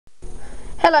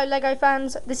Hello LEGO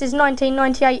fans, this is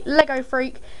 1998 LEGO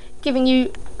Freak giving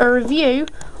you a review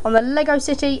on the LEGO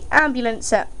City ambulance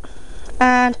set,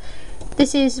 and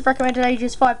this is recommended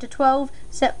ages 5 to 12,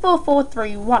 set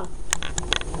 4431.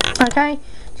 Okay,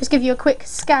 just give you a quick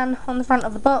scan on the front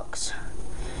of the box.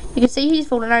 You can see he's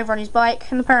fallen over on his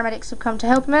bike and the paramedics have come to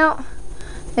help him out.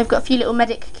 They've got a few little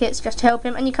medic kits just to help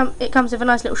him, and it comes with a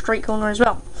nice little street corner as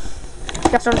well.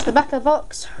 Just onto the back of the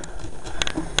box,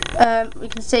 we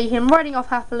can see him riding off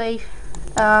happily,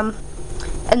 and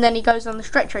then he goes on the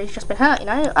stretcher. He's just been hurt, you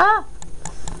know.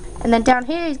 And then down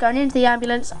here he's going into the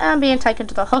ambulance and being taken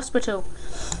to the hospital.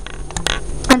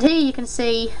 And here you can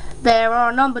see there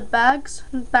are numbered bags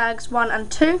 1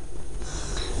 and 2.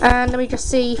 And let me just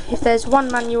see if there's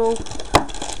one manual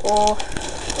or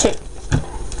 2.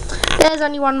 There's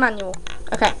only one manual.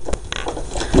 Okay,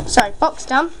 so box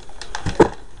done.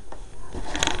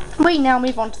 We now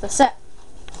move on to the set,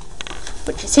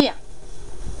 which is here.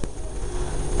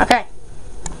 Okay,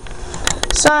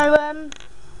 so I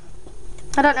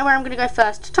don't know where I'm going to go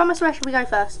first. Thomas, where should we go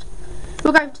first?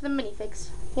 We'll go to the minifigs.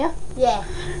 Yeah? Yeah.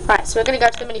 Right, so we're going to go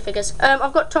to the minifigures.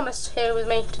 I've got Thomas here with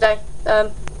me today.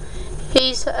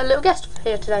 He's a little guest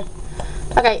here today.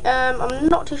 Okay, I'm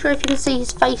not too sure if you can see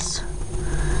his face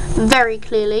very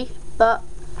clearly, but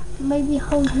maybe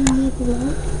holding the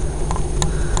light.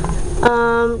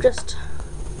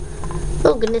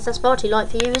 Oh goodness, that's far too light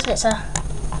for you, isn't it, sir?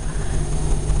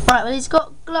 Right, well, he's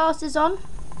got glasses on.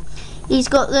 He's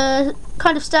got the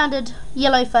kind of standard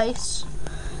yellow face.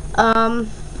 And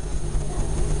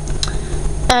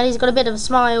he's got a bit of a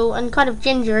smile and kind of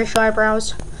gingerish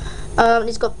eyebrows.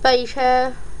 He's got beige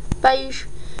hair,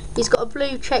 He's got a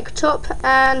blue check top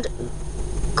and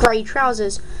grey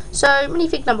trousers. So,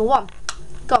 minifig number 1,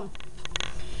 gone.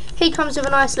 He comes with a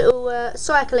nice little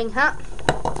cycling hat.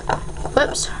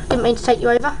 Whoops, didn't mean to take you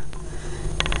over.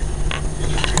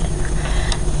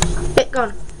 Bit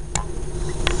gone.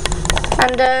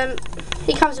 And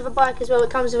he comes with a bike as well. It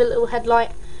comes with a little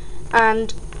headlight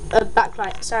and a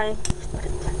backlight. So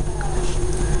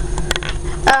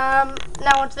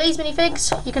now onto these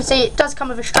minifigs. You can see it does come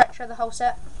with a stretcher, the whole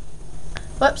set.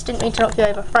 Whoops, didn't mean to knock you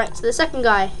over. Right, so the second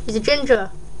guy is a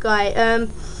ginger guy.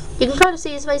 You can kind of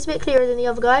see his face a bit clearer than the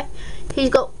other guy. He's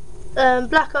got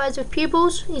black eyes with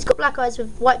pupils. He's got black eyes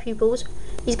with white pupils.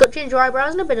 He's got ginger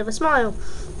eyebrows and a bit of a smile.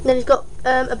 And then he's got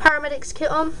a paramedic's kit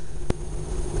on.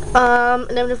 And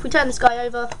then if we turn this guy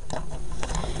over,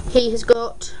 he has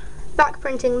got back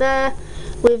printing there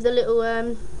with the little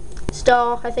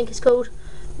star, I think it's called.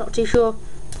 Not too sure.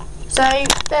 So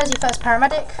there's your first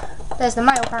paramedic. There's the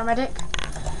male paramedic.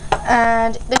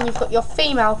 And then you've got your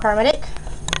female paramedic.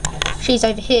 She's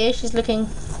over here. She's looking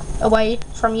away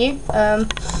from you. I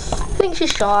think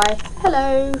she's shy.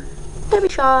 Hello. Don't be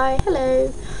shy.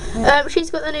 Hello.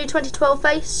 She's got the new 2012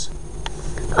 face.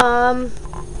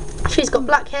 She's got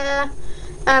black hair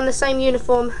and the same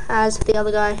uniform as the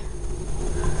other guy,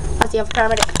 as the other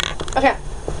paramedic. Okay.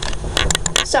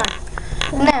 So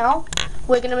now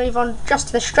we're going to move on just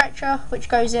to the stretcher, which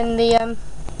goes in the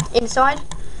inside.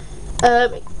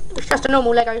 It's just a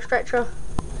normal Lego stretcher.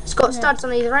 It's got studs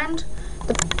on either end.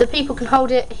 The people can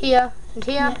hold it here and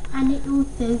here. Yeah, and it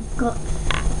also got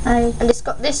and it's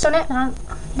got this on it.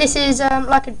 This is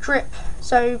like a drip,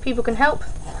 so people can help.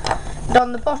 And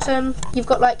on the bottom, you've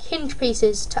got like hinge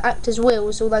pieces to act as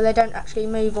wheels, although they don't actually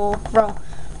move or roll.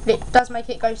 But it does make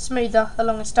it go smoother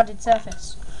along a studded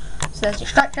surface. So there's your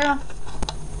stretcher.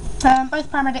 Both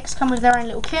paramedics come with their own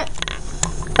little kit.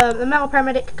 The male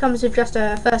paramedic comes with just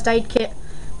a first aid kit.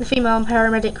 The female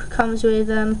paramedic comes with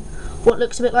what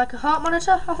looks a bit like a heart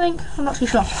monitor, I think. I'm not too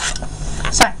sure.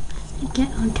 So,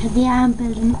 get onto the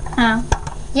ambulance now.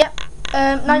 Yep.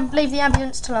 No, leave the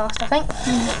ambulance to last, I think.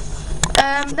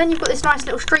 Then you've got this nice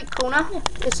little street corner.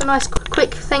 It's a nice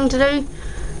quick thing to do.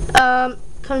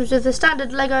 Comes with the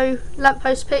standard Lego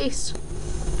lamppost piece,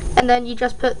 and then you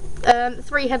just put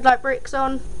 3 headlight bricks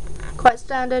on, quite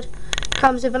standard.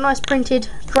 Comes with a nice printed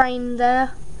drain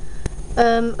there,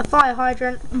 a fire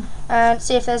hydrant, and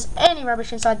see if there's any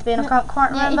rubbish inside the bin. I can't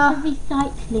quite remember. It's a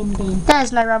recycling bin.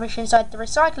 There's no rubbish inside the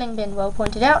recycling bin, well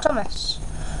pointed out, Thomas.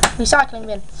 Recycling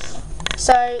bin.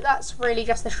 So that's really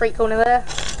just the street corner there.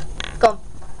 Gone.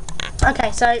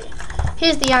 Okay, so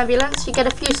here's the ambulance. You get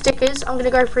a few stickers. I'm going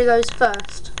to go through those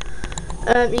first.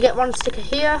 You get one sticker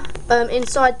here.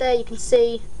 Inside there you can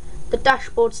see the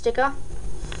dashboard sticker.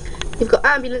 You've got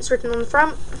ambulance written on the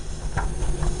front.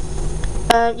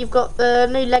 You've got the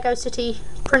new Lego City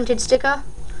printed sticker.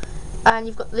 And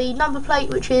you've got the number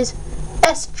plate, which is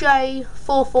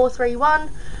SJ4431,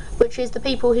 which is the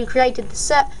people who created the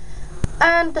set,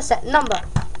 and the set number.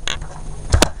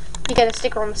 you get a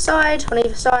sticker on the side, on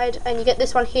either side, and you get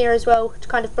this one here as well to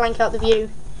kind of blank out the view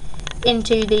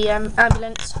into the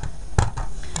ambulance.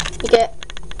 You get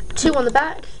 2 on the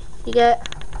back, you get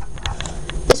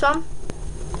this one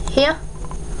here,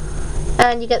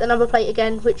 and you get the number plate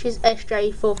again, which is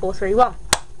SJ4431.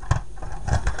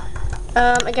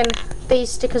 Again, these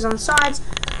stickers on sides.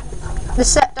 The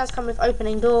set does come with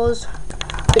opening doors,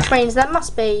 which means there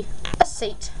must be a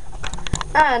seat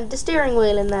and the steering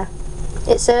wheel in there.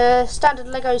 It's a standard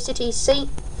Lego City seat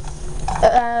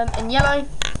in yellow,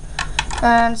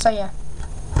 and so yeah.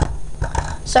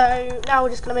 So now we're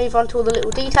just going to move on to all the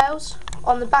little details.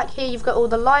 On the back here you've got all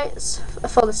the lights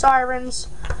for the sirens,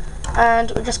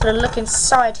 and we're just going to look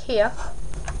inside here.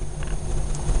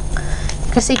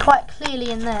 You can see quite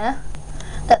clearly in there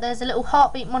that there's a little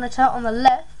heartbeat monitor on the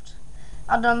left,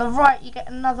 and on the right you get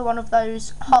another one of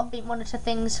those heartbeat monitor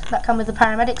things that come with the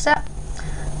paramedic set.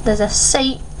 There's a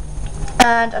seat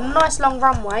and a nice long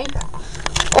runway,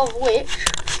 of which,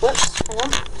 whoops, hang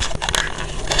on,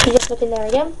 you just look in there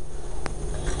again.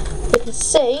 You can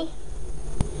see,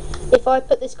 if I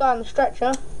put this guy on the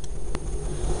stretcher,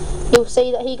 you'll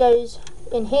see that he goes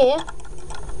in here,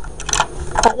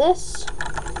 like this.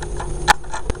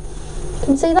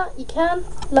 Can you see that? You can?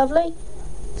 Lovely.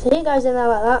 So he goes in there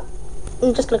like that.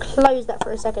 I'm just going to close that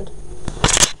for a second.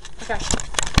 Okay.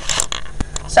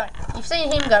 So, you've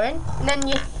seen him go in, and then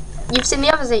you've seen the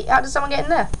other seat. How does someone get in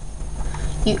there?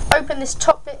 You open this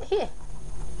top bit here.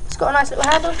 It's got a nice little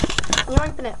handle, and you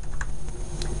open it.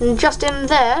 And just in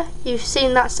there, you've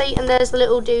seen that seat, and there's the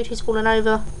little dude who's fallen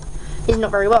over. He's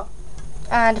not very well.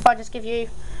 And if I just give you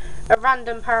a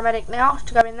random paramedic now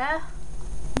to go in there.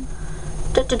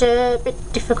 A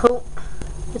bit difficult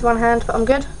with one hand, but I'm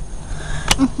good.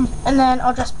 And then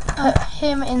I'll just put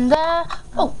him in there.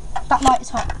 Oh, that light is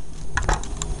hot.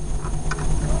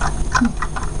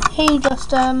 He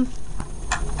just I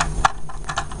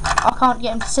can't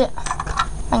get him to sit.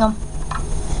 Hang on.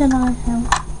 Can I help?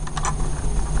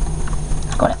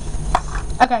 Got it.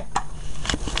 Okay.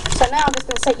 So now I'm just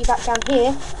going to set you back down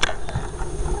here,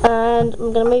 and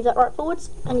I'm going to move that right forwards,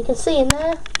 and you can see in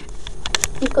there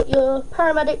you've got your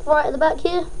paramedic right at the back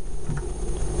here,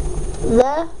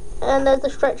 there, and there's the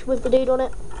stretcher with the dude on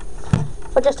it.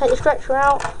 If I just take the stretcher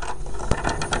out,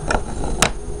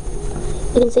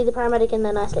 you can see the paramedic in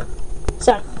there nicely.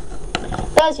 So,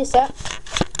 there's your set.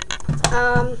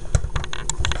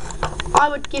 I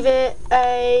would give it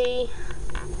a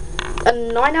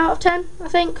 9 out of 10, I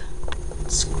think.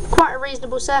 It's quite a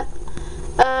reasonable set.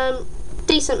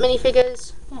 Decent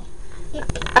minifigures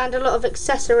and a lot of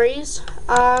accessories.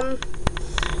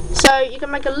 So you can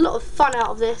make a lot of fun out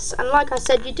of this, and like I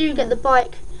said, you do get the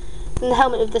bike and the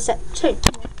helmet of the set too.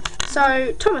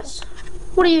 So Thomas,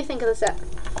 what do you think of the set?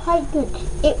 Quite good.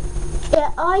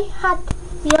 I had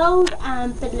the old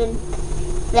ambulance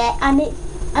there, and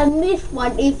this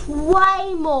one is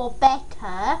way more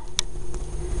better.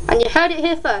 And you heard it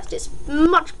here first, it's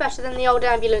much better than the old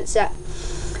ambulance set.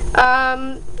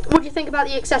 What do you think about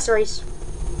the accessories?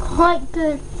 Quite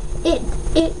good.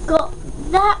 It got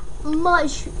that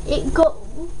much. It got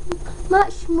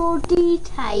much more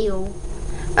detail.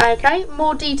 Okay,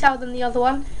 more detail than the other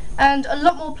one, and a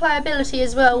lot more playability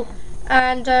as well.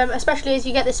 And especially as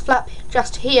you get this flap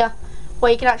just here,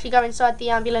 where you can actually go inside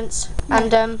the ambulance,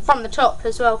 and from the top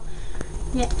as well.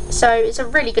 Yeah. So it's a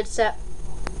really good set.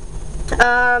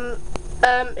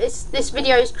 This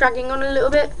video is dragging on a little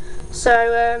bit,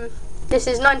 so this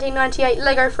is 1998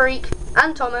 Lego Freak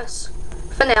and Thomas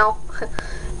for now,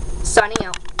 signing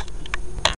out.